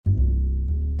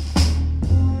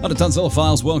Howdy, Tonzilla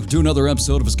Files. Welcome to another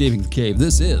episode of Escaping the Cave.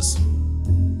 This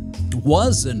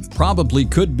was and probably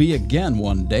could be again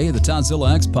one day the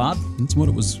Tonzilla X-Pod. That's what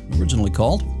it was originally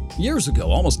called. Years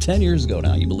ago, almost 10 years ago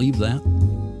now. You believe that?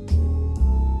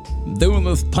 Doing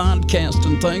this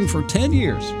podcasting thing for 10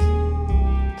 years.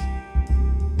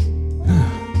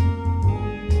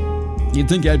 You'd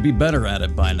think I'd be better at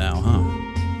it by now, huh?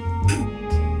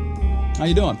 How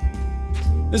you doing?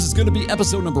 This is going to be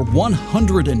episode number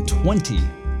 120.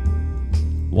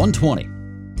 120.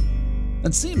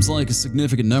 That seems like a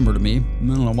significant number to me. I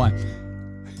don't know why.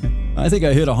 I think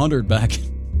I hit 100 back.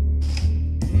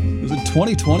 Was it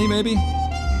 2020 maybe?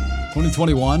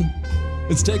 2021?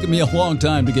 It's taken me a long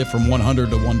time to get from 100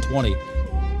 to 120.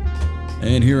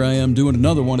 And here I am doing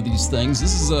another one of these things.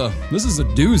 This is a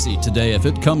doozy today if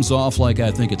it comes off like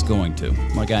I think it's going to.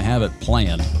 Like I have it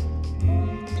planned.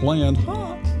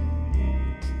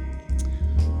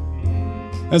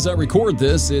 As I record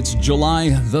this, it's July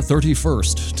the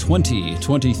 31st,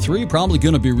 2023. Probably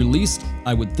going to be released,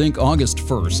 I would think, August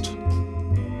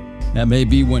 1st. That may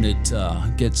be when it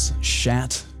gets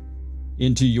shat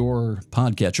into your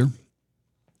podcatcher.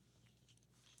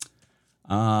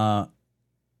 The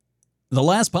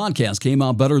last podcast came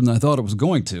out better than I thought it was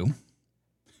going to.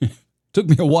 Took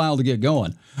me a while to get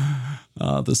going.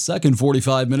 The second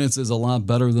 45 minutes is a lot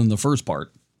better than the first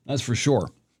part. That's for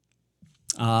sure.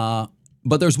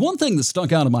 But there's one thing that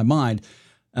stuck out in my mind,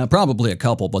 probably a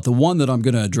couple, but the one that I'm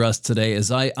going to address today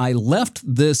is I left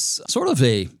this sort of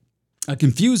a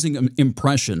confusing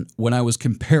impression when I was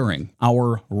comparing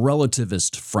our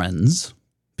relativist friends,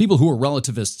 people who are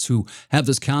relativists who have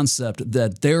this concept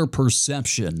that their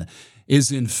perception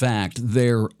is in fact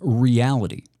their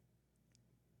reality,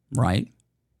 right?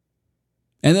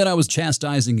 And then I was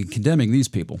chastising and condemning these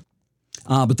people.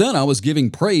 But then I was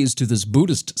giving praise to this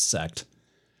Buddhist sect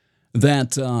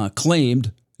that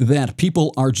claimed that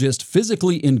people are just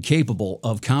physically incapable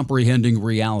of comprehending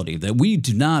reality, that we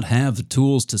do not have the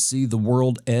tools to see the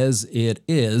world as it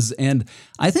is. And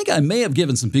I think I may have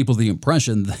given some people the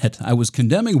impression that I was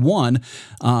condemning one,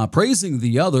 praising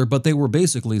the other, but they were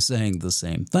basically saying the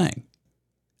same thing.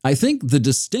 I think the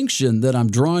distinction that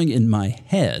I'm drawing in my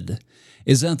head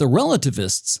is that the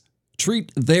relativists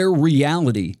treat their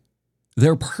reality,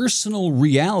 their personal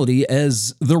reality,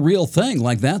 as the real thing.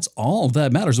 Like that's all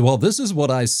that matters. Well, this is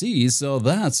what I see, so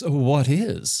that's what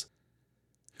is.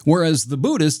 Whereas the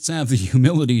Buddhists have the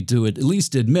humility to at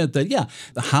least admit that, yeah,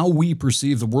 how we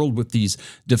perceive the world with these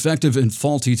defective and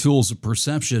faulty tools of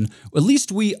perception, at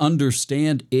least we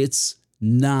understand it's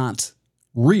not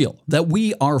real, that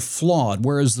we are flawed.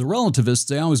 Whereas the relativists,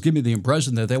 they always give me the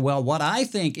impression that well, what I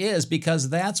think is because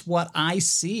that's what I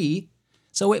see,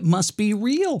 so it must be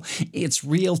real. It's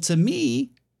real to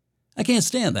me. I can't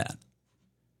stand that.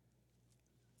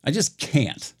 I just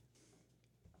can't.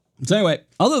 So anyway,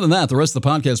 other than that, the rest of the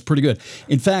podcast is pretty good.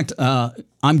 In fact,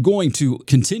 I'm going to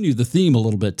continue the theme a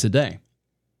little bit today.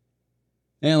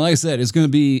 And like I said, it's going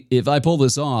to be, if I pull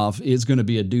this off, it's going to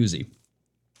be a doozy.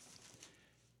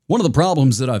 One of the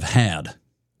problems that I've had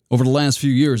over the last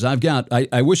few years, I do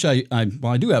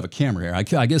have a camera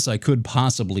here. I guess I could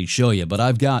possibly show you, but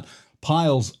I've got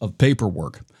piles of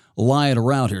paperwork lying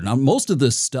around here. Now, most of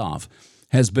this stuff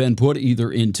has been put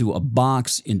either into a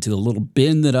box, into a little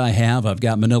bin that I have. I've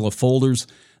got manila folders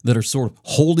that are sort of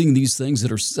holding these things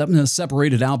that are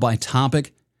separated out by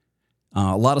topic.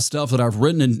 A lot of stuff that I've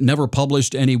written and never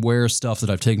published anywhere, stuff that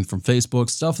I've taken from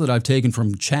Facebook, stuff that I've taken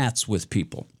from chats with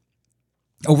people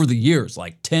over the years,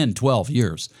 like 10, 12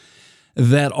 years.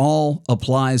 That all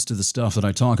applies to the stuff that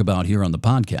I talk about here on the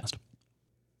podcast.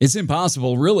 It's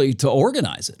impossible, really, to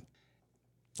organize it.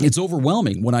 It's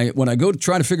overwhelming when I go to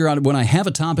try to figure out, when I have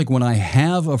a topic, when I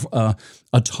have a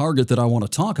target that I want to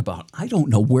talk about, I don't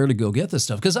know where to go get this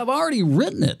stuff because I've already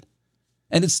written it.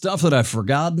 And it's stuff that I've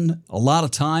forgotten. A lot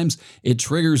of times, it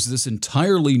triggers this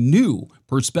entirely new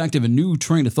perspective, a new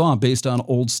train of thought based on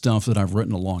old stuff that I've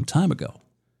written a long time ago.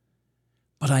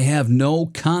 But I have no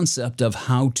concept of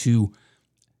how to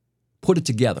put it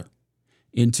together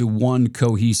into one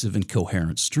cohesive and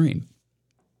coherent stream.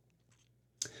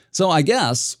 So I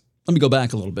guess, let me go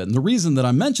back a little bit. And the reason that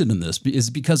I'm mentioning this is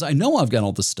because I know I've got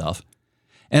all this stuff.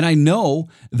 And I know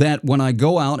that when I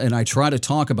go out and I try to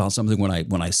talk about something,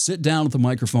 when I sit down at the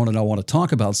microphone and I want to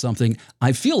talk about something,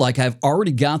 I feel like I've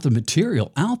already got the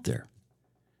material out there,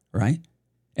 right?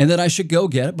 And that I should go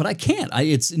get it, but I can't.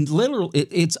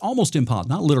 It's almost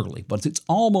impossible, not literally, but it's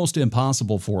almost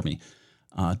impossible for me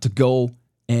to go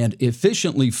and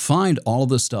efficiently find all of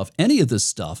this stuff, any of this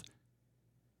stuff,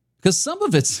 Because some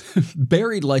of it's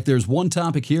buried, like there's one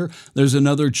topic here, there's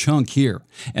another chunk here.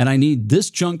 And I need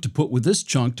this chunk to put with this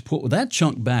chunk to put with that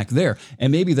chunk back there.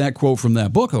 And maybe that quote from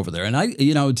that book over there. And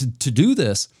to do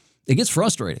this, it gets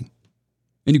frustrating.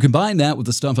 And you combine that with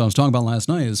the stuff I was talking about last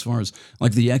night as far as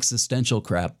like the existential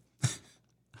crap. I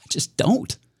just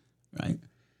don't, right?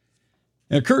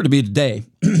 It occurred to me today,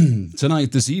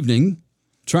 tonight, this evening,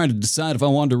 trying to decide if I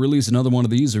wanted to release another one of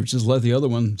these or just let the other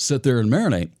one sit there and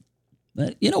marinate.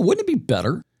 Wouldn't it be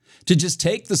better to just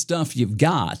take the stuff you've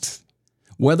got,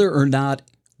 whether or not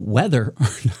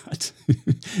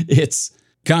it's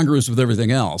congruous with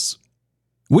everything else?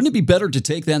 Wouldn't it be better to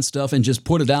take that stuff and just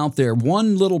put it out there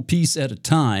one little piece at a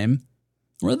time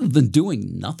rather than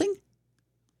doing nothing?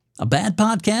 A bad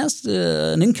podcast?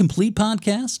 An incomplete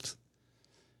podcast?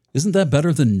 Isn't that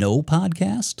better than no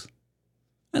podcast?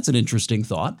 That's an interesting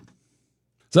thought.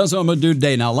 So that's what I'm going to do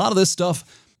today. Now, a lot of this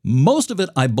stuff, most of it,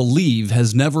 I believe,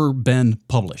 has never been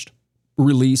published,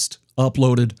 released,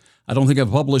 uploaded. I don't think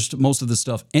I've published most of this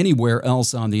stuff anywhere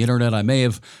else on the internet. I may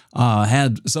have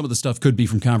had some of the stuff could be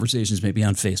from conversations maybe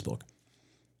on Facebook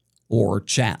or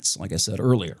chats, like I said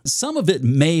earlier. Some of it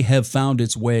may have found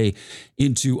its way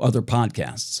into other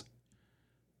podcasts.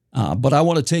 But I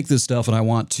want to take this stuff and I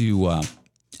want to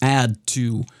add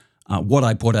to what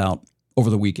I put out over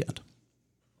the weekend.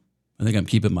 I think I'm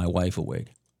keeping my wife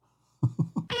awake.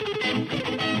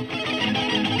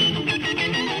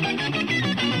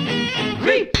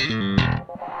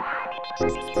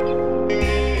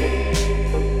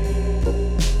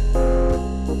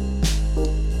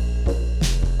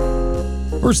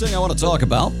 First thing I want to talk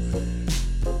about,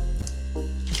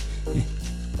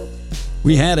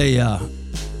 we had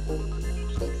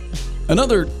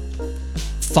another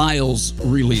files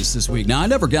release this week. Now, I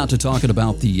never got to talking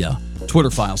about the Twitter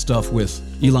file stuff with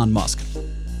Elon Musk.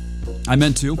 I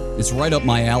meant to. It's right up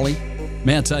my alley.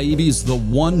 Matt Taibbi is the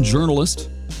one journalist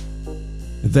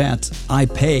that I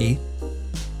pay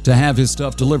to have his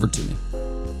stuff delivered to me.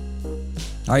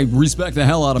 I respect the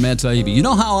hell out of Matt Taibbi. You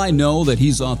know how I know that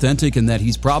he's authentic and that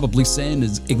he's probably saying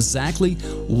is exactly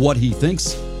what he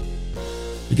thinks?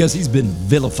 Because he's been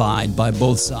vilified by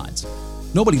both sides.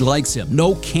 Nobody likes him.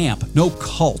 No camp, no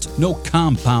cult, no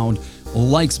compound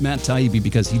likes Matt Taibbi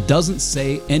because he doesn't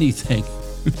say anything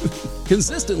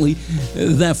consistently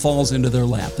that falls into their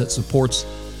lap, that supports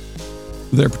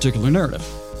their particular narrative.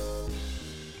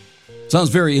 So I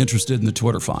was very interested in the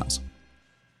Twitter files.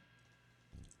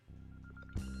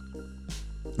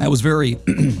 I was very,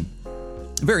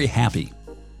 very happy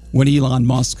when Elon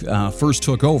Musk first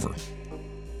took over.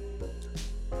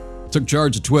 Took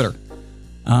charge of Twitter.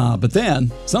 But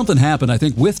then something happened, I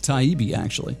think, with Taibbi,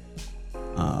 actually,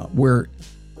 where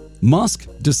Musk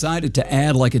decided to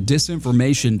add like a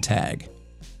disinformation tag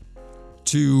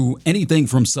to anything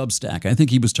from Substack. I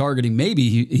think he was targeting,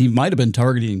 maybe he might have been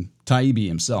targeting Taibbi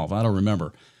himself. I don't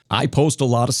remember. I posted a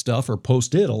lot of stuff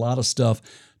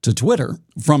to Twitter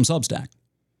from Substack.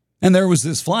 And there was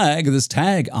this flag, this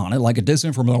tag on it, like a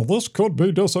disinformation. This could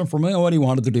be disinformation. What he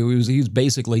wanted to do, he was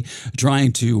basically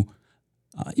trying to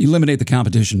eliminate the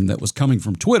competition that was coming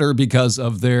from Twitter because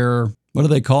of their, what do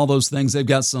they call those things? They've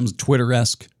got some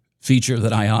Twitter-esque feature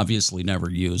that I obviously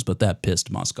never use, but that pissed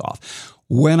Musk off.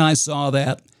 When I saw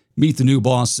that, meet the new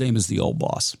boss, same as the old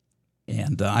boss.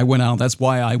 And I went out, that's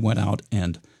why I went out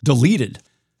and didn't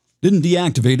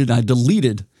deactivate it, I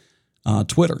deleted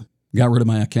Twitter. Got rid of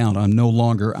my account. I'm no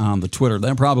longer on the Twitter.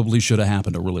 That probably should have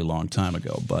happened a really long time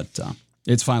ago, but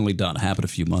it's finally done. It happened a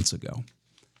few months ago.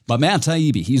 But Matt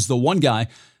Taibbi, he's the one guy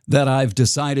that I've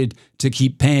decided to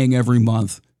keep paying every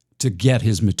month to get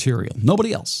his material.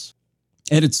 Nobody else.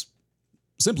 And it's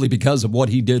simply because of what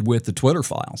he did with the Twitter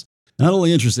files. Not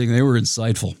only interesting, they were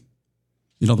insightful.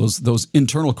 You know, those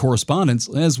internal correspondence,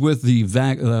 as with the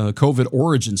COVID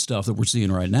origin stuff that we're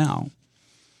seeing right now,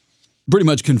 pretty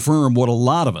much confirm what a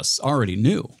lot of us already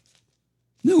knew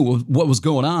what was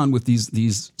going on with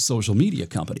these social media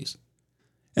companies.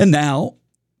 And now,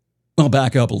 I'll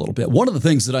back up a little bit. One of the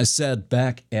things that I said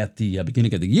back at the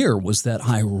beginning of the year was that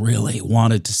I really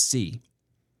wanted to see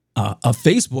a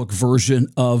Facebook version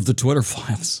of the Twitter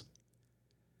files.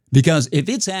 Because if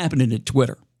it's happening at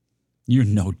Twitter, you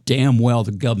know damn well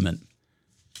the government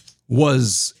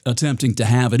was attempting to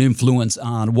have an influence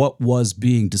on what was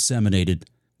being disseminated,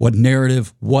 what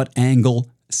narrative, what angle,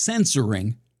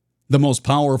 censoring the most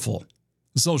powerful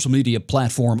social media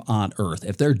platform on earth.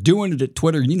 If they're doing it at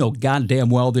Twitter, you know goddamn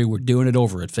well they were doing it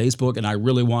over at Facebook, and I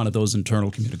really wanted those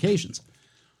internal communications.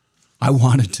 I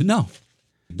wanted to know.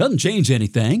 It doesn't change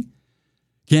anything.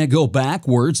 Can't go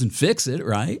backwards and fix it,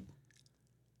 right?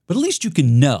 But at least you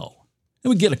can know. and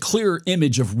we get a clearer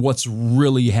image of what's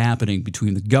really happening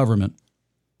between the government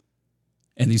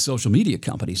and these social media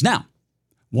companies. Now,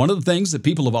 one of the things that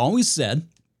people have always said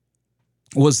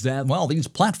was that, well, these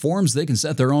platforms, they can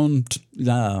set their own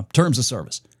terms of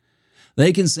service.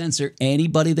 They can censor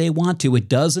anybody they want to.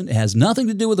 It has nothing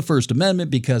to do with the First Amendment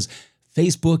because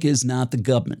Facebook is not the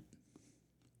government.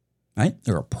 Right?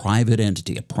 They're a private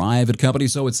entity, a private company,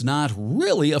 so it's not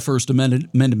really a First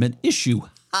Amendment issue.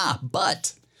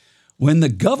 But when the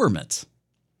government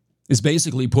is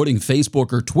basically putting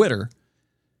Facebook or Twitter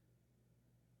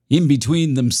in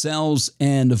between themselves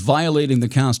and violating the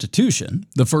Constitution,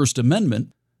 the First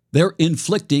Amendment, they're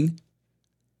inflicting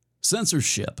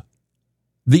censorship.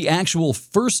 The actual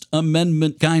First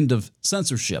Amendment kind of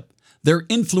censorship. They're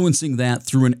influencing that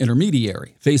through an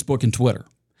intermediary, Facebook and Twitter.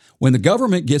 When the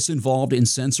government gets involved in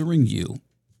censoring you,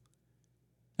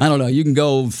 I don't know, you can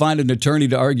go find an attorney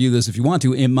to argue this if you want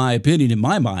to. In my opinion, in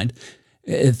my mind,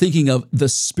 thinking of the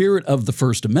spirit of the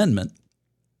First Amendment,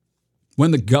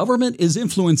 when the government is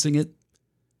influencing it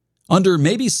under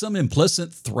maybe some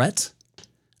implicit threat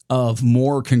of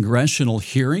more congressional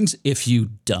hearings if you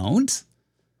don't.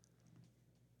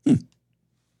 And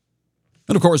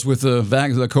of course, with the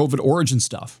COVID origin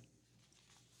stuff.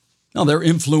 Now, they're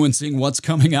influencing what's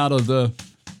coming out of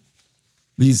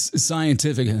these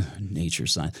scientific nature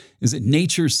science. Is it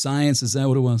nature science? Is that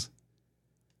what it was?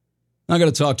 Not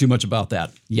going to talk too much about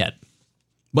that yet.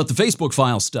 But the Facebook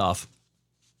file stuff,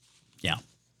 yeah,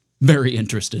 very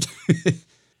interested.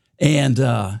 And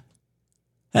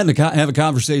had to have a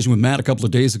conversation with Matt a couple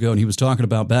of days ago, and he was talking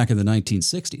about back in the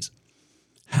 1960s,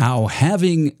 how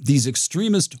having these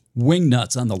extremist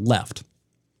wingnuts on the left,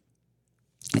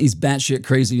 these batshit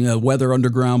crazy, weather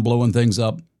underground blowing things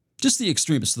up, just the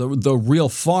extremists, the real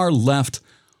far left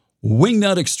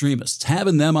wingnut extremists,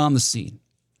 having them on the scene,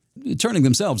 turning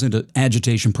themselves into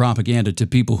agitation propaganda to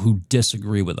people who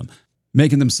disagree with them,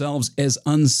 making themselves as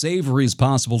unsavory as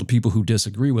possible to people who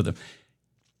disagree with them.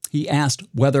 He asked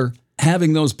whether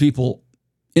having those people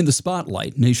in the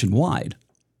spotlight nationwide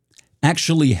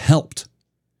actually helped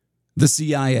the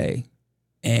CIA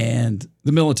and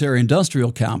the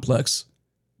military-industrial complex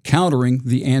countering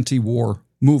the anti-war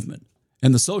movement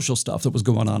and the social stuff that was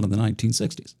going on in the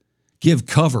 1960s. Give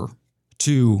cover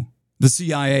to the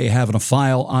CIA having a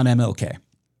file on MLK,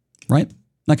 right?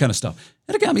 That kind of stuff.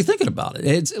 And it got me thinking about it.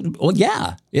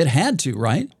 It had to,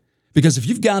 right? Because if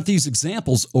you've got these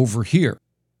examples over here,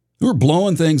 we're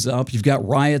blowing things up, you've got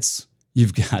riots,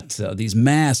 you've got these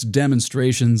mass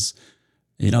demonstrations,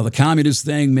 the communist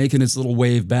thing making its little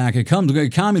wave back.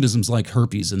 Communism's like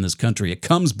herpes in this country. It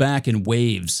comes back in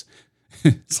waves.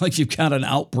 It's like you've got an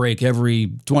outbreak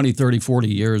every 20, 30,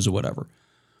 40 years or whatever.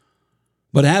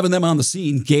 But having them on the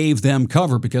scene gave them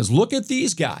cover because look at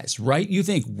these guys, right? You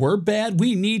think we're bad?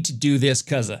 We need to do this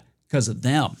because of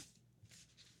them.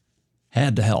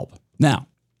 Had to help. Now,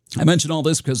 I mention all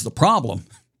this because the problem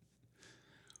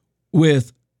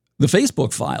with the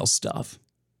Facebook files stuff,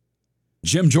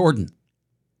 Jim Jordan,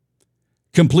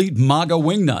 complete MAGA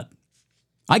wingnut.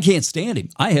 I can't stand him.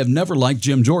 I have never liked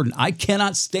Jim Jordan. I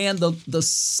cannot stand the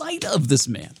sight of this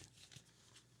man.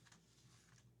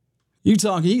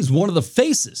 He's one of the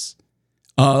faces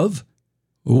of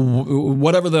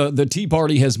whatever the Tea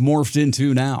Party has morphed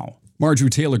into now. Marjorie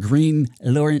Taylor Greene,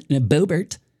 Lauren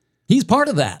Boebert. He's part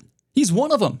of that. He's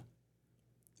one of them.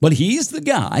 But he's the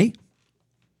guy,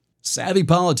 savvy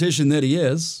politician that he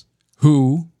is,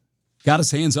 who got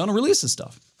his hands on and released this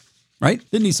stuff, right?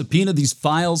 Didn't he subpoena these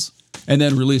files and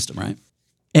then released them, right?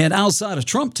 And outside of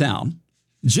Trump Town,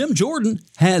 Jim Jordan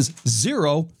has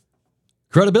zero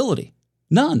credibility.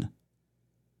 None.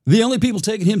 The only people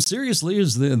taking him seriously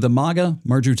is the MAGA,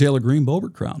 Marjorie Taylor Greene,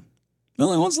 Boebert crowd. The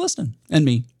only one's listening. And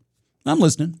me. I'm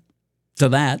listening to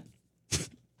that. I'm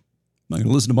not going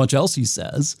to listen to much else he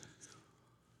says.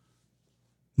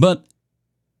 But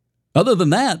other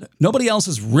than that, nobody else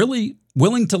is really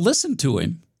willing to listen to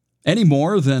him any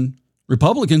more than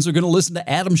Republicans are going to listen to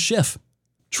Adam Schiff.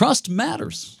 Trust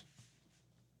matters.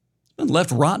 And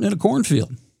left rotten in a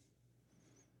cornfield.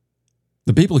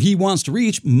 The people he wants to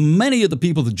reach, many of the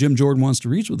people that Jim Jordan wants to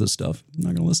reach with this stuff, I'm not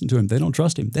going to listen to him. They don't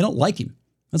trust him. They don't like him.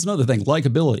 That's another thing.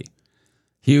 Likability.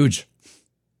 Huge.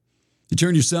 You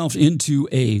turn yourself into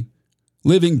a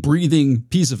living, breathing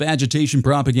piece of agitation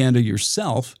propaganda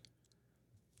yourself.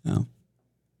 Now,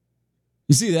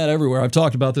 you see that everywhere. I've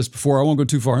talked about this before. I won't go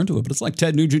too far into it, but it's like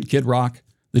Ted Nugent, Kid Rock,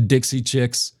 the Dixie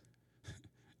Chicks,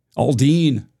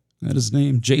 Aldean, that is his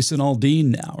name, Jason Aldean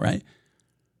now, right?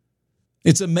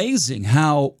 It's amazing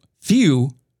how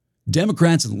few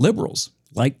Democrats and liberals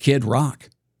like Kid Rock,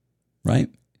 right?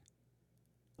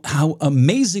 How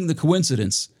amazing the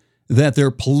coincidence that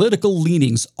their political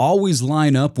leanings always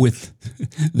line up with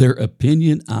their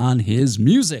opinion on his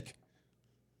music.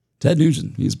 Ted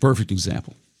Nugent, he's a perfect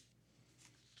example.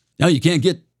 Now, you can't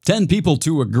get 10 people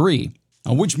to agree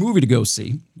on which movie to go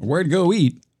see or where to go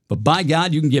eat, but by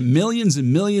God, you can get millions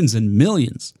and millions and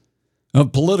millions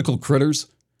of political critters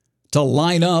to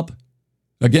line up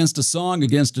against a song,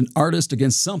 against an artist,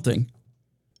 against something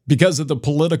because of the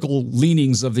political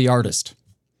leanings of the artist.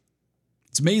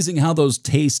 It's amazing how those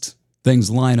taste things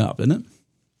line up, isn't it?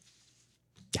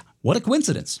 Yeah, what a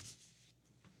coincidence.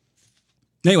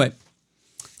 Anyway,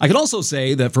 I could also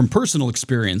say that from personal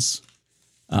experience,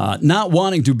 not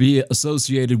wanting to be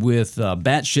associated with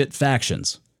batshit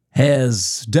factions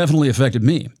has definitely affected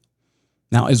me.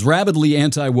 Now, as rabidly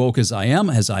anti-woke as I am,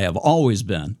 as I have always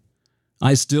been,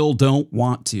 I still don't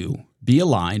want to be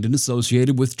aligned and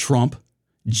associated with Trump,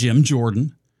 Jim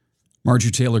Jordan,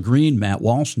 Marjorie Taylor Greene, Matt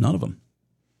Walsh, none of them.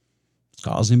 It's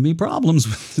causing me problems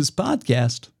with this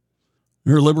podcast.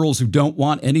 There are liberals who don't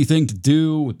want anything to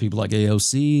do with people like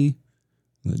AOC,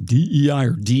 the DEI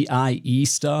or DIE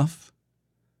stuff.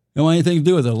 They don't want anything to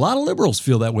do with it. A lot of liberals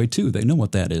feel that way too. They know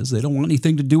what that is. They don't want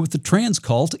anything to do with the trans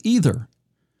cult either.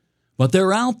 But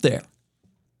they're out there.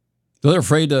 So they're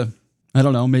afraid to, I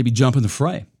don't know, maybe jump in the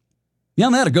fray.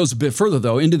 Beyond that, it goes a bit further,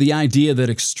 though, into the idea that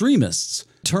extremists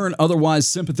turn otherwise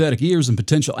sympathetic ears and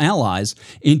potential allies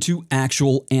into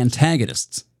actual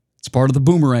antagonists. It's part of the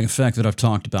boomerang effect that I've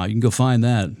talked about. You can go find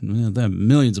that. There are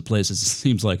millions of places, it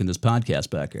seems like, in this podcast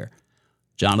back here.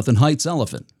 Jonathan Haidt's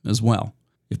Elephant as well.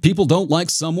 If people don't like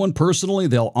someone personally,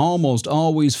 they'll almost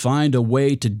always find a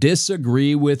way to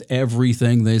disagree with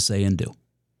everything they say and do.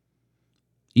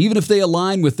 Even if they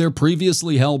align with their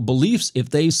previously held beliefs, if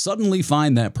they suddenly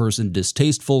find that person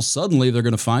distasteful, suddenly they're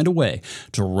going to find a way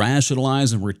to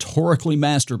rationalize and rhetorically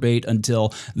masturbate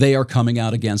until they are coming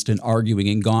out against and arguing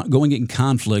and going in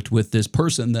conflict with this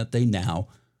person that they now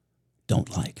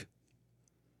don't like.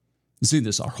 You see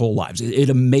this our whole lives. It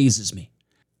amazes me.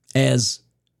 As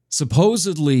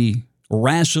supposedly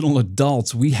rational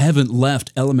adults, we haven't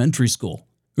left elementary school.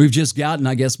 We've just gotten,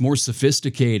 I guess, more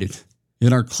sophisticated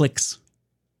in our cliques.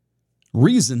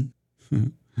 Reason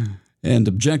and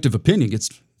objective opinion gets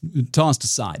tossed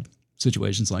aside.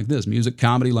 Situations like this. Music,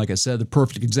 comedy, like I said, the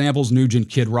perfect examples. Nugent,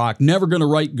 Kid Rock, never going to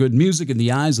write good music in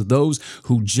the eyes of those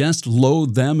who just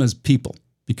loathe them as people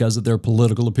because of their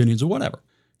political opinions or whatever.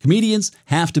 Comedians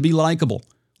have to be likable.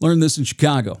 Learned this in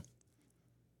Chicago.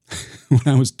 When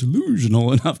I was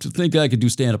delusional enough to think I could do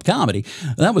stand-up comedy,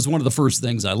 that was one of the first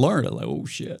things I learned. I was like, oh,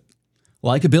 shit.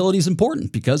 Likability is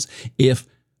important because if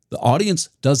the audience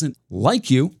doesn't like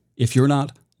you, if you're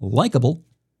not likable,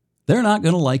 they're not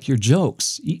going to like your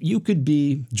jokes. You could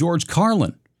be George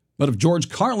Carlin, but if George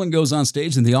Carlin goes on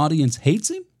stage and the audience hates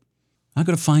him, I'm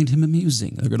going to find him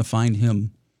amusing. They're going to find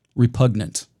him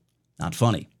repugnant, not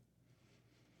funny.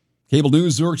 Cable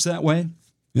news works that way.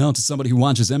 You know, to somebody who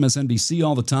watches MSNBC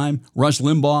all the time, Rush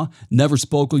Limbaugh never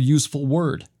spoke a useful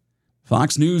word.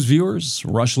 Fox News viewers,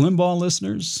 Rush Limbaugh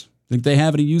listeners, think they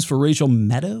have any use for Rachel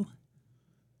Maddow?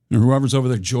 Or whoever's over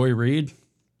there, Joy Reid?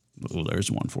 Oh, there's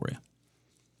one for you.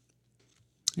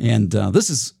 And this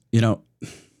is, you know, if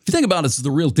you think about it, it's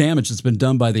the real damage that's been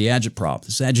done by the Agitprop,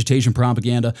 this agitation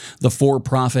propaganda, the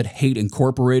for-profit Hate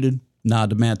Incorporated, nod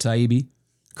to Matt Taibbi,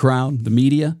 crowd, the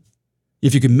media.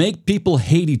 If you can make people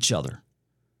hate each other,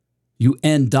 you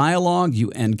end dialogue, you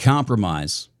end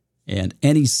compromise, and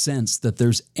any sense that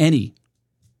there's any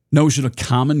notion of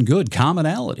common good,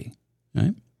 commonality,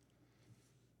 right?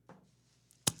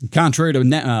 Contrary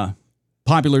to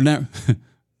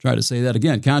try to say that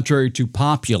again, contrary to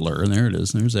popular, and there it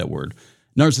is, there's that word,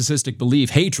 narcissistic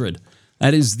belief, hatred,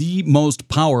 that is the most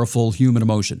powerful human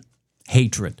emotion.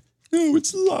 Hatred. Oh,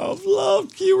 it's love,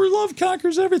 love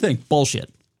conquers everything.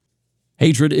 Bullshit.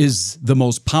 Hatred is the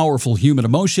most powerful human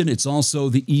emotion. It's also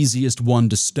the easiest one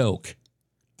to stoke.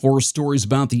 Horror stories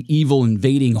about the evil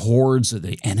invading hordes of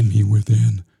the enemy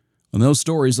within. When those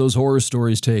horror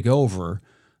stories take over,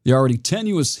 the already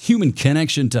tenuous human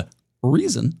connection to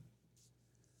reason,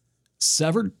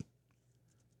 severed,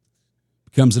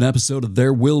 becomes an episode of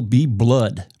There Will Be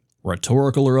Blood,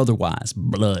 rhetorical or otherwise,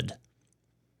 blood.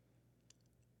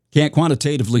 Can't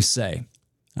quantitatively say,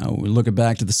 we're looking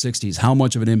back to the 60s, how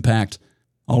much of an impact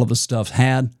all of this stuff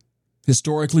had.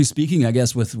 Historically speaking, I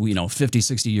guess with 50,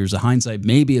 60 years of hindsight,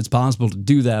 maybe it's possible to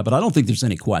do that, but I don't think there's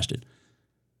any question,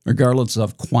 regardless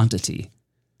of quantity.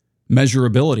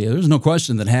 Measurability, there's no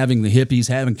question that having the hippies,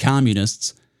 having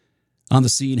communists on the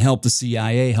scene helped the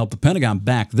CIA, helped the Pentagon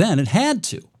back then. It had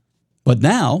to. But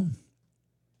now,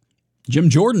 Jim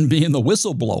Jordan being the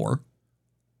whistleblower,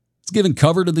 it's giving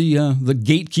cover to the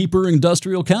gatekeeper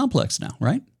industrial complex now,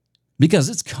 right? because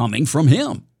it's coming from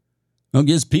him. It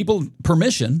gives people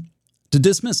permission to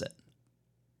dismiss it.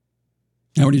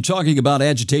 Now, when you're talking about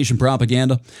agitation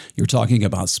propaganda, you're talking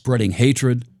about spreading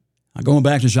hatred. Now, going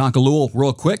back to Jacques Ellul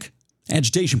real quick,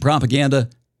 agitation propaganda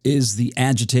is the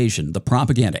agitation, the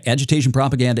propaganda. Agitation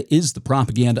propaganda is the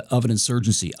propaganda of an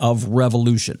insurgency, of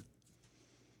revolution.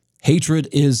 Hatred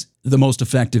is the most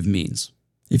effective means.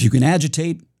 If you can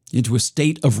agitate into a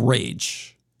state of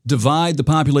rage, divide the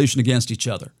population against each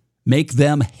other, make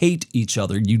them hate each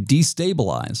other, you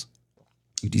destabilize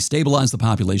the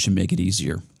population, make it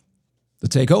easier to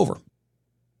take over.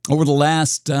 Over the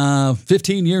last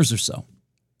 15 years or so,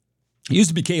 it used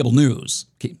to be cable news,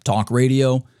 talk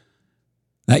radio.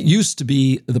 That used to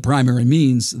be the primary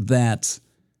means that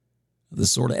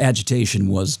this sort of agitation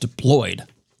was deployed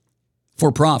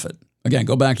for profit. Again,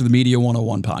 go back to the Media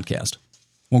 101 podcast.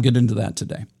 Won't get into that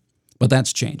today. But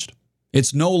that's changed.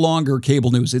 It's no longer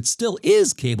cable news. It still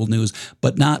is cable news,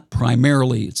 but not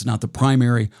primarily. It's not the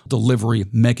primary delivery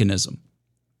mechanism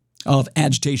of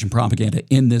agitation propaganda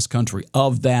in this country,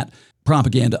 of that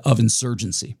propaganda of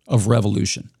insurgency, of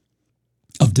revolution,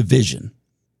 of division.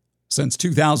 Since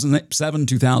 2007,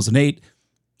 2008,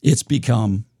 it's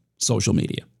become social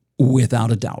media,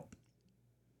 without a doubt.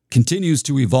 Continues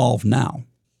to evolve now.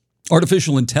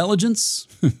 Artificial intelligence?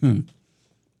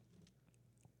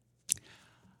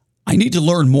 I need to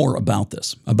learn more about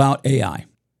this, about AI.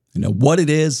 I know what it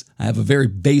is. I have a very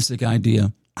basic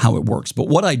idea how it works. But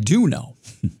what I do know,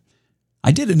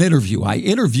 I did an interview. I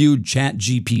interviewed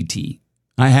ChatGPT.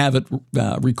 I have it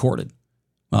recorded.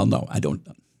 Well, no, I don't.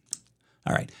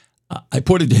 All right. I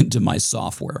put it into my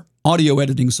software, audio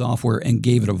editing software, and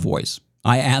gave it a voice.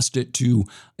 I asked it to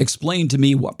explain to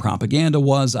me what propaganda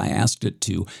was. I asked it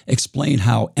to explain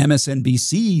how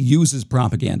MSNBC uses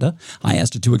propaganda. I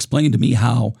asked it to explain to me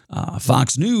how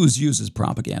Fox News uses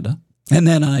propaganda. And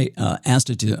then I asked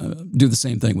it to do the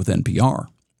same thing with NPR.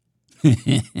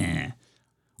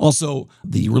 Also,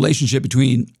 the relationship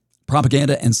between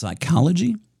propaganda and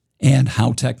psychology, and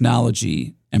how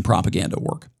technology and propaganda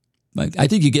work. I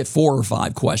think you get 4 or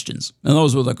 5 questions, and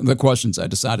those were the questions I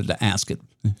decided to ask it.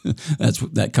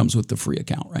 That comes with the free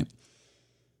account, right?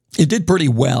 It did pretty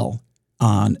well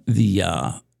on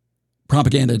the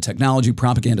propaganda technology,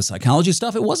 propaganda psychology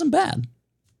stuff. It wasn't bad,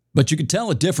 but you could tell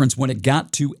a difference when it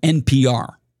got to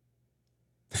NPR.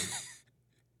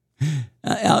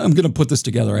 I'm going to put this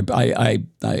together.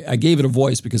 I gave it a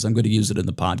voice because I'm going to use it in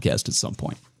the podcast at some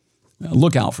point.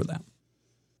 Look out for that.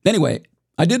 Anyway,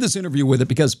 I did this interview with it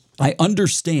because I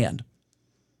understand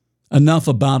enough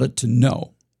about it to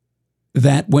know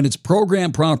that when it's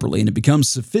programmed properly and it becomes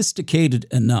sophisticated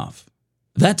enough,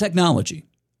 that technology,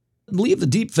 leave the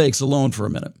deep fakes alone for a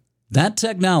minute, that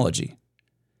technology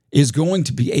is going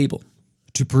to be able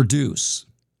to produce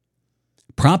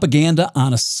propaganda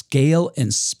on a scale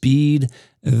and speed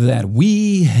that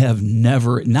we have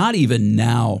never, not even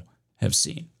now, have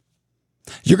seen.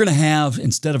 You're going to have,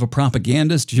 instead of a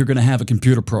propagandist, you're going to have a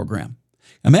computer program.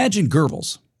 Imagine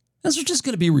Goebbels. They're just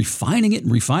going to be refining it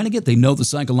and refining it. They know the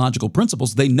psychological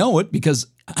principles. They know it because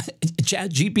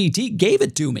ChatGPT gave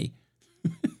it to me.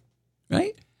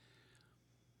 Right?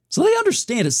 So they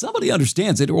understand it. Somebody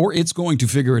understands it, or it's going to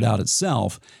figure it out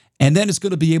itself. And then it's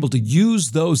going to be able to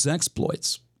use those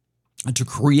exploits to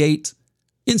create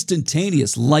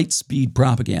instantaneous light speed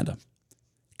propaganda.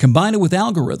 Combine it with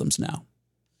algorithms now.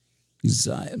 These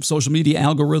social media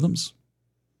algorithms,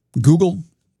 Google,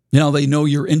 they know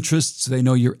your interests, they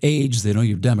know your age, they know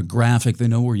your demographic, they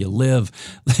know where you live.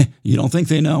 You don't think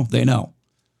they know? They know.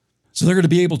 So they're going to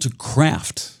be able to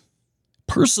craft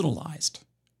personalized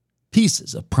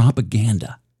pieces of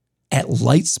propaganda at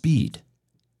light speed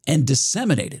and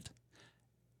disseminate it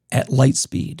at light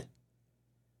speed.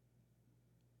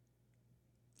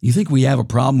 You think we have a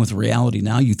problem with reality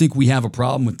now? You think we have a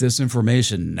problem with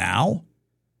disinformation now?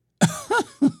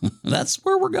 That's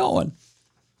where we're going.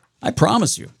 I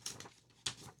promise you.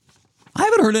 I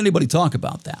haven't heard anybody talk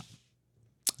about that.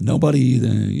 Nobody,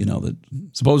 that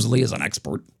supposedly is an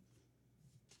expert.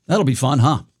 That'll be fun,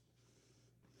 huh?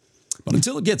 But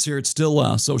until it gets here, it's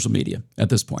still social media at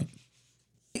this point.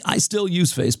 I still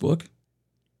use Facebook,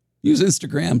 use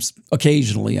Instagram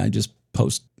occasionally. I just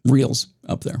post reels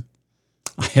up there.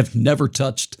 I have never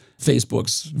touched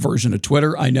Facebook's version of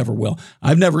Twitter. I never will.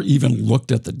 I've never even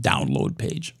looked at the download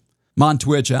page. I'm on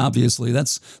Twitch, obviously.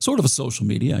 That's sort of a social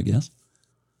media, I guess.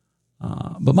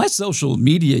 But my social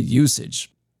media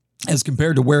usage, as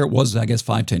compared to where it was, I guess,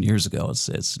 5-10 years ago,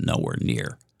 it's nowhere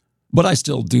near. But I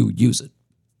still do use it.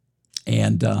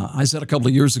 And I said a couple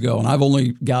of years ago, and I've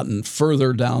only gotten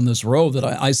further down this road, that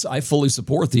I fully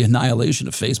support the annihilation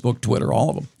of Facebook, Twitter, all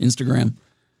of them, Instagram.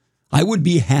 I would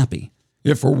be happy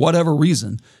if, for whatever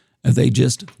reason, if they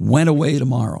just went away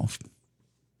tomorrow.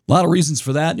 A lot of reasons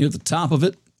for that. Near the top of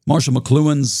it, Marshall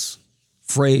McLuhan's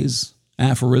phrase,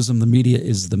 aphorism, the media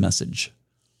is the message.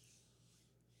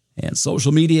 And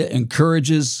social media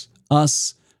encourages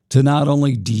us to not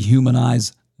only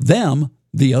dehumanize them,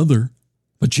 the other,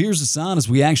 but cheers us on as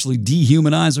we actually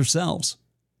dehumanize ourselves.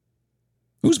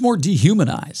 Who's more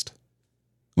dehumanized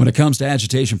when it comes to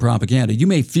agitation propaganda? You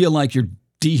may feel like you're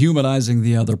dehumanizing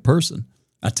the other person,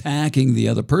 attacking the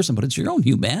other person, but it's your own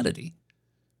humanity.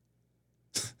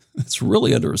 It's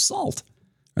really under assault,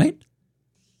 right?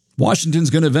 Washington's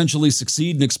going to eventually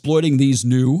succeed in exploiting these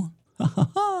new,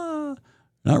 not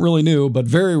really new, but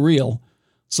very real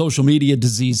social media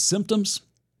disease symptoms.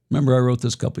 Remember, I wrote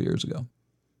this a couple years ago.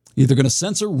 Either going to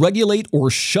censor, regulate, or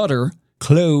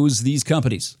close these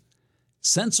companies.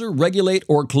 Censor, regulate,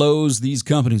 or close these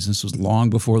companies. This was long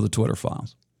before the Twitter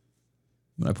files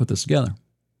when I put this together.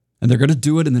 And they're going to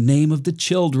do it in the name of the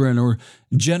children or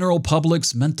general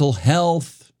public's mental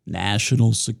health,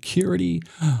 national security,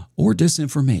 or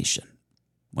disinformation.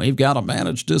 We've got to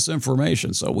manage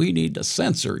disinformation, so we need to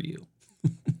censor you.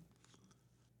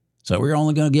 So we're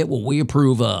only going to get what we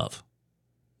approve of.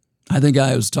 I think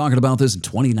I was talking about this in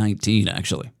 2019,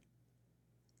 actually.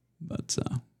 But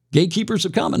gatekeepers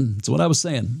are coming. That's what I was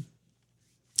saying.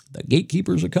 The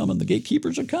gatekeepers are coming. The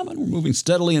gatekeepers are coming. We're moving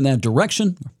steadily in that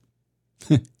direction.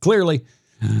 Clearly.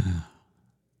 And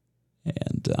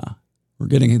we're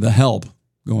getting the help,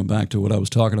 going back to what I was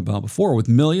talking about before, with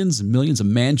millions and millions of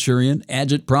Manchurian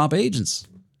Agitprop agents.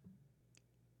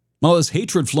 All this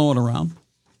hatred flowing around,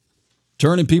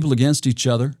 turning people against each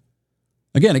other.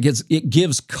 Again, it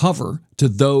gives cover to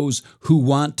those who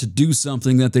want to do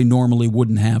something that they normally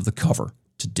wouldn't have the cover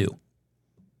to do.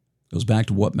 Goes back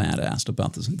to what Matt asked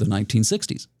about the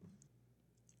 1960s.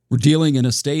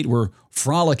 We're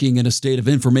frolicking in a state of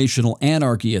informational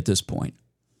anarchy at this point.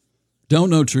 Don't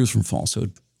know truth from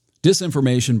falsehood.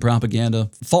 Disinformation, propaganda,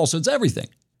 falsehoods, everything.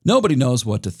 Nobody knows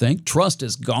what to think. Trust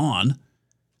is gone.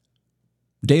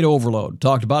 Data overload,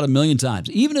 talked about it a million times.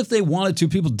 Even if they wanted to,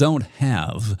 people don't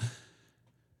have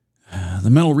the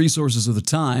mental resources of the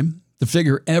time to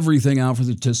figure everything out,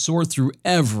 to sort through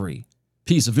every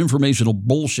piece of informational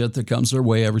bullshit that comes their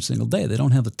way every single day. They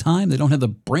don't have the time. They don't have the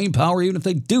brain power, even if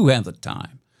they do have the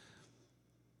time.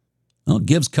 Well, it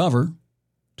gives cover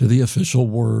to the official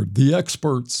word, the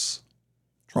experts.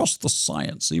 Trust the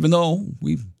science, even though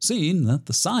we've seen that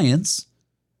the science,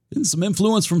 in some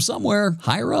influence from somewhere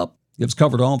higher up, gives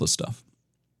cover to all this stuff.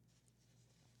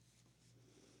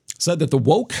 Said that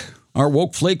our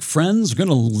woke flake friends are going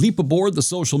to leap aboard the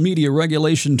social media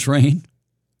regulation train.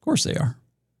 Of course they are.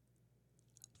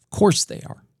 Of course they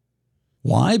are.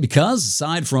 Why? Because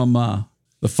aside from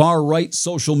the far-right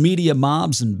social media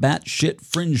mobs and batshit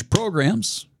fringe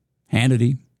programs,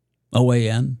 Hannity,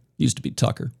 OAN, used to be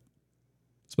Tucker.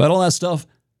 Despite all that stuff,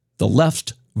 the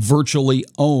left virtually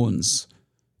owns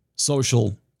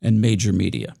social and major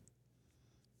media.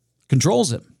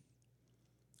 Controls it.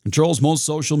 Controls most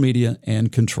social media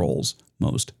and controls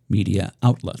most media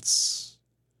outlets.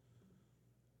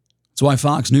 That's why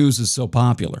Fox News is so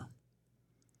popular.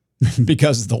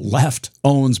 Because the left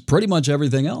owns pretty much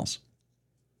everything else.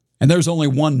 And there's only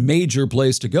one major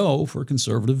place to go for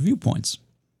conservative viewpoints.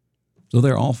 So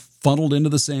they're all funneled into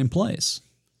the same place.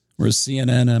 Whereas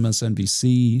CNN,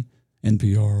 MSNBC,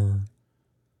 NPR,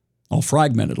 all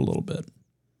fragmented a little bit.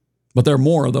 But there are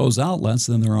more of those outlets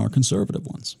than there are conservative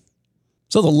ones.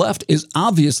 So the left is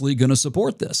obviously going to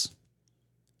support this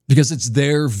because it's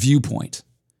their viewpoint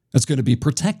that's going to be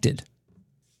protected.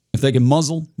 If they can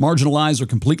muzzle, marginalize, or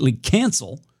completely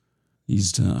cancel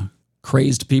these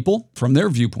crazed people from their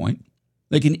viewpoint,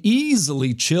 they can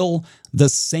easily chill the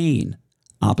sane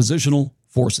oppositional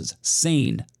forces.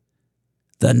 Sane.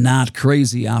 The not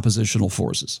crazy oppositional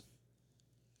forces.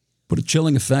 Put a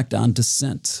chilling effect on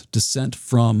dissent. Dissent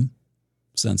from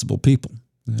sensible people.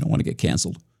 They don't want to get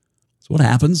canceled. That's what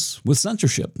happens with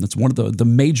censorship. That's one of the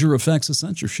major effects of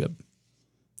censorship.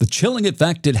 The chilling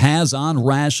effect it has on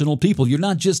rational people. You're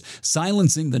not just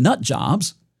silencing the nut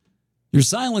jobs. You're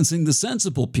silencing the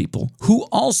sensible people who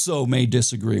also may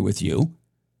disagree with you.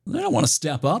 They don't want to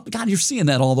step up. God, you're seeing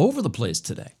that all over the place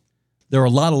today. There are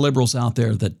a lot of liberals out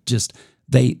there that just,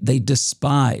 they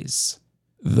despise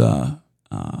the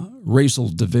racial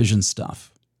division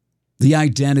stuff, the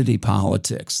identity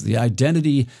politics, the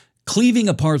identity cleaving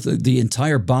apart the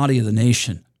entire body of the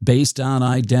nation based on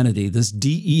identity, this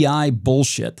DEI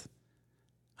bullshit.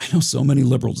 I know so many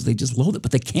liberals, they just loathe it,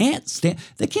 but they can't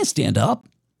stand up.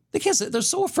 They're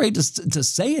so afraid to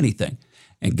say anything.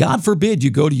 And God forbid you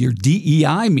go to your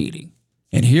DEI meeting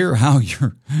and hear how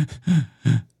you're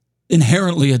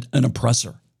inherently an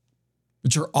oppressor,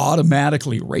 that you're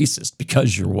automatically racist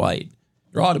because you're white.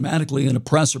 You're automatically an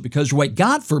oppressor because you're white.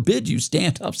 God forbid you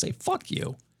stand up and say, fuck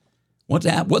you.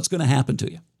 What's going to happen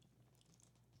to you?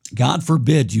 God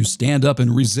forbid you stand up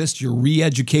and resist your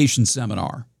re-education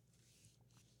seminar.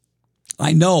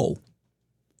 I know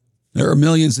there are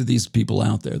millions of these people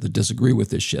out there that disagree with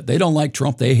this shit. They don't like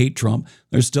Trump. They hate Trump.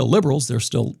 They're still liberals. They're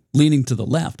still leaning to the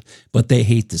left, but they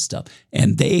hate this stuff.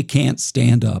 And they can't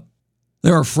stand up.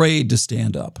 They're afraid to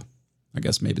stand up. I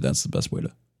guess maybe that's the best way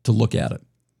to look at it.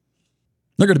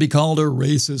 They're going to be called a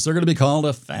racist. They're going to be called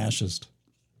a fascist.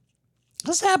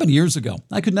 This happened years ago.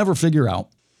 I could never figure out.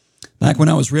 Back when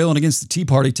I was railing against the Tea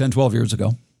Party 10, 12 years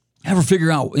ago, ever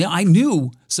figure out, I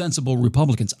knew sensible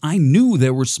Republicans. I knew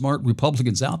there were smart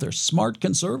Republicans out there. Smart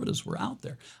conservatives were out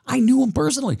there. I knew them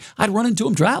personally. I'd run into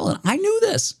them traveling. I knew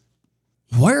this.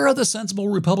 Where are the sensible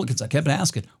Republicans? I kept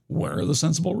asking, where are the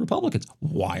sensible Republicans?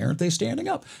 Why aren't they standing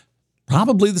up?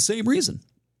 Probably the same reason.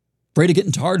 Afraid of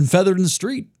getting tarred and feathered in the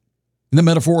street, in the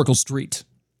metaphorical street,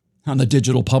 on the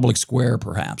digital public square,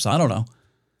 perhaps. I don't know.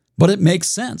 But it makes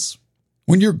sense.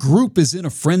 When your group is in a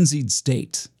frenzied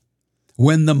state,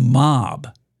 when the mob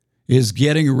is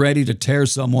getting ready to tear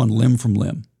someone limb from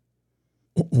limb,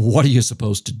 what are you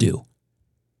supposed to do?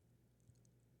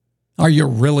 Are you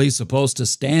really supposed to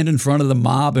stand in front of the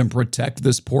mob and protect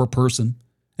this poor person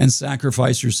and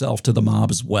sacrifice yourself to the mob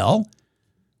as well?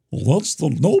 Well, that's the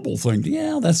noble thing.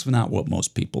 Yeah, that's not what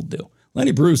most people do.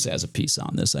 Lenny Bruce has a piece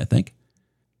on this, I think,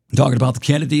 talking about the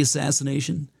Kennedy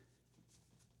assassination.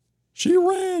 She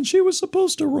ran. She was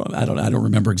supposed to run. I don't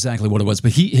remember exactly what it was,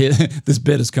 but this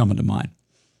bit is coming to mind.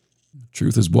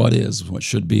 Truth is what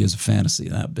should be is a fantasy,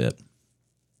 that bit.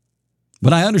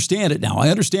 But I understand it now. I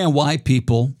understand why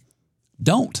people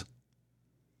don't.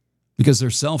 Because their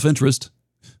self-interest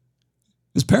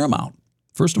is paramount,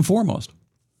 first and foremost.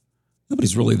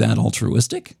 Nobody's really that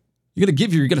altruistic. You're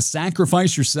going to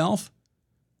sacrifice yourself?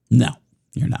 No,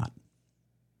 you're not.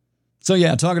 So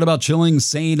yeah, talking about chilling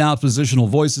sane oppositional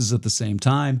voices at the same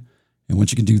time. And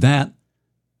once you can do that,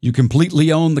 you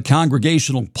completely own the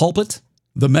congregational pulpit.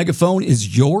 The megaphone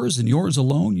is yours and yours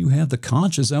alone. You have the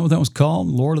conscience. Is that what that was called?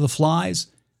 Lord of the Flies.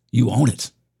 You own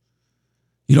it.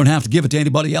 You don't have to give it to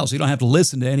anybody else. You don't have to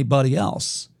listen to anybody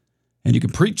else. And you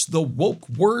can preach the woke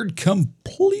word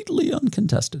completely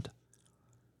uncontested,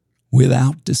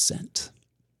 without dissent.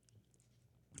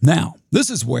 Now, this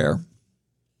is where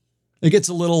it gets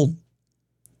a little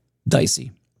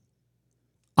dicey.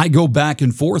 I go back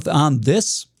and forth on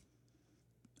this,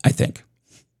 I think.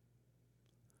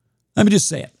 Let me just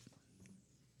say it.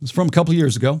 It's from a couple of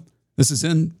years ago. This is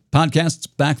in podcasts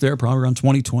back there, probably around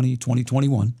 2020,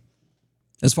 2021.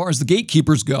 As far as the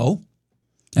gatekeepers go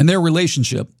and their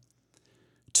relationship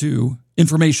to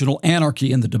informational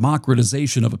anarchy and the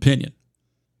democratization of opinion,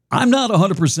 I'm not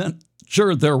 100%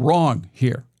 sure they're wrong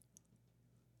here.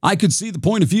 I could see the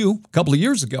point of view a couple of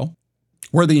years ago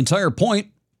where the entire point,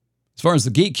 as far as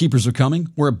the gatekeepers are coming,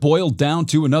 where it boiled down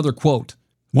to another quote.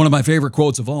 One of my favorite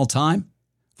quotes of all time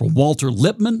from Walter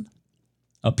Lippmann: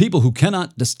 "A people who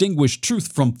cannot distinguish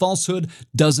truth from falsehood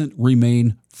doesn't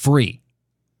remain free."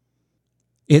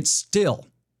 It still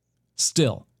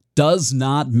does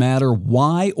not matter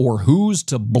why or who's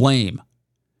to blame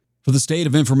for the state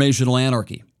of informational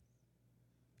anarchy.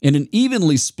 In an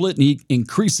evenly split and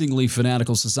increasingly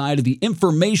fanatical society, the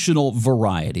informational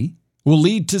variety will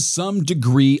lead to some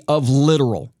degree of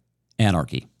literal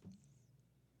anarchy.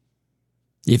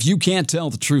 If you can't tell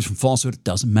the truth from falsehood, it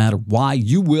doesn't matter why,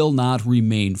 you will not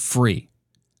remain free.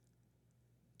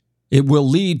 It will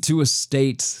lead to a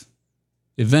state,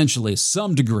 eventually,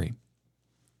 some degree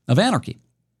of anarchy.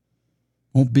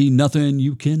 Won't be nothing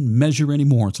you can measure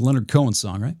anymore. It's a Leonard Cohen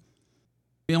song, right?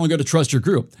 You only got to trust your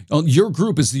group. Your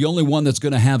group is the only one that's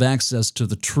going to have access to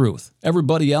the truth.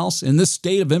 Everybody else, in this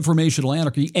state of informational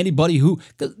anarchy, anybody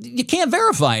you can't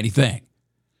verify anything.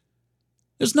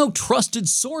 There's no trusted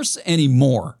source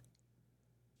anymore.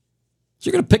 So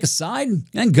you're going to pick a side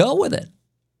and go with it.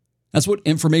 That's what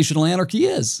informational anarchy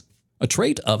is. A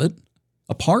trait of it,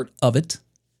 a part of it.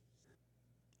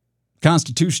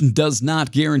 Constitution does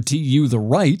not guarantee you the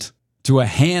right to a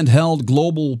handheld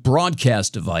global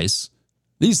broadcast device.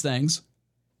 These things,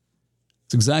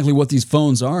 it's exactly what these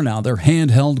phones are now. They're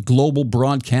handheld global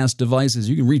broadcast devices.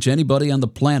 You can reach anybody on the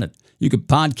planet. You could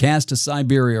podcast to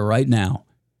Siberia right now.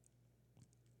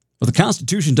 But the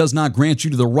Constitution does not grant you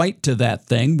the right to that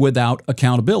thing without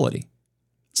accountability.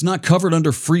 It's not covered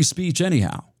under free speech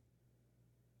anyhow.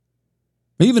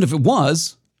 But even if it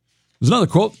was, there's another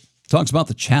quote that talks about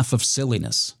the chaff of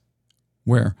silliness,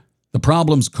 where the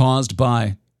problems caused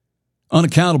by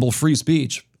Unaccountable free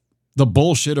speech. The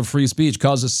bullshit of free speech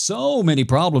causes so many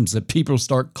problems that people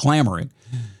start clamoring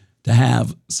to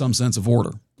have some sense of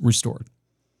order restored.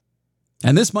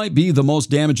 And this might be the most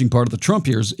damaging part of the Trump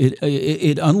years.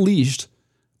 It unleashed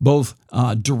both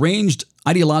deranged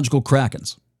ideological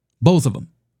krakens, both of them.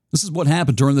 This is what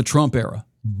happened during the Trump era.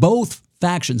 Both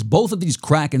factions, both of these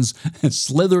krakens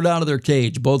slithered out of their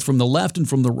cage, both from the left and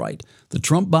from the right, the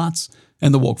Trump bots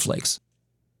and the woke flakes.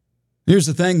 Here's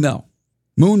the thing, though.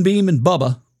 Moonbeam and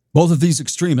Bubba, both of these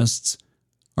extremists,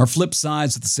 are flip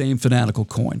sides of the same fanatical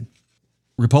coin.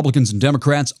 Republicans and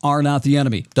Democrats are not the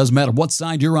enemy. Doesn't matter what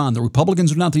side you're on. The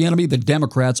Republicans are not the enemy. The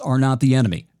Democrats are not the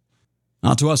enemy.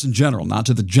 Not to us in general, not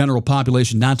to the general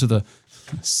population, not to the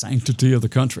sanctity of the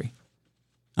country,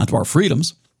 not to our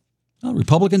freedoms. Not the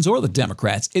Republicans or the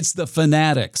Democrats. It's the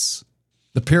fanatics,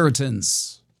 the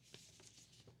Puritans,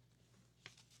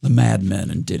 the madmen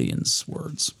in Didion's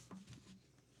words.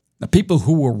 The people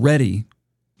who were ready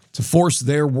to force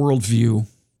their worldview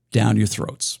down your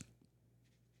throats.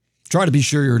 Try to be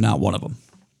sure you're not one of them.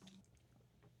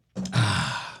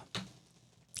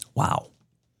 Wow.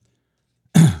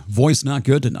 Voice not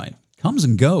good tonight. Comes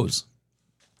and goes.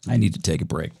 I need to take a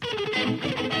break.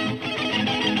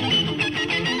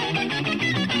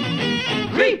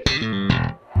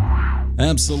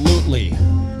 Absolutely.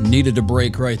 Needed a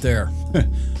break right there.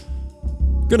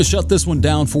 Gonna shut this one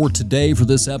down for today for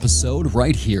this episode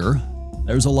right here.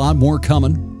 There's a lot more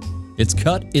coming. It's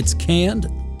cut, it's canned.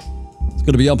 It's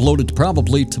gonna be uploaded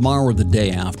probably tomorrow or the day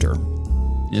after.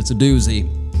 It's a doozy.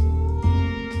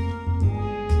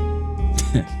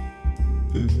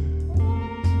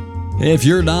 If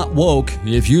you're not woke,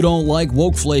 if you don't like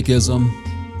woke flakism,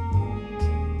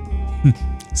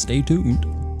 stay tuned.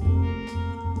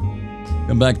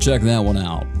 Come back, check that one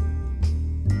out.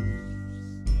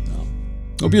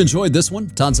 Hope you enjoyed this one.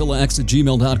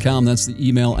 Todzilla@gmail.com. That's the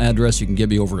email address. You can get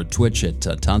me over at Twitch at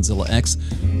TodzillaX.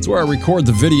 It's where I record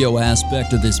the video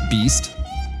aspect of this beast.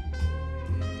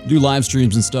 Do live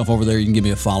streams and stuff over there. You can give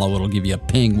me a follow. It'll give you a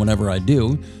ping whenever I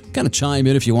do. Kind of chime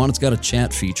in if you want. It's got a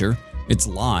chat feature. It's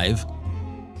live.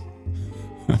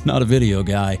 I'm not a video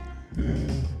guy.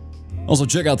 Also,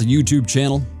 check out the YouTube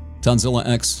channel,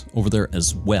 TodzillaX, over there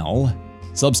as well.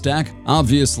 Substack,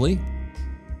 obviously.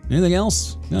 Anything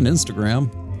else? On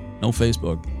Instagram. No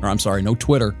Facebook. Or I'm sorry, no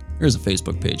Twitter. There's a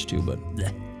Facebook page too, but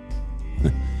bleh.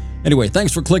 Anyway,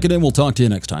 thanks for clicking in. We'll talk to you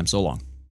next time. So long.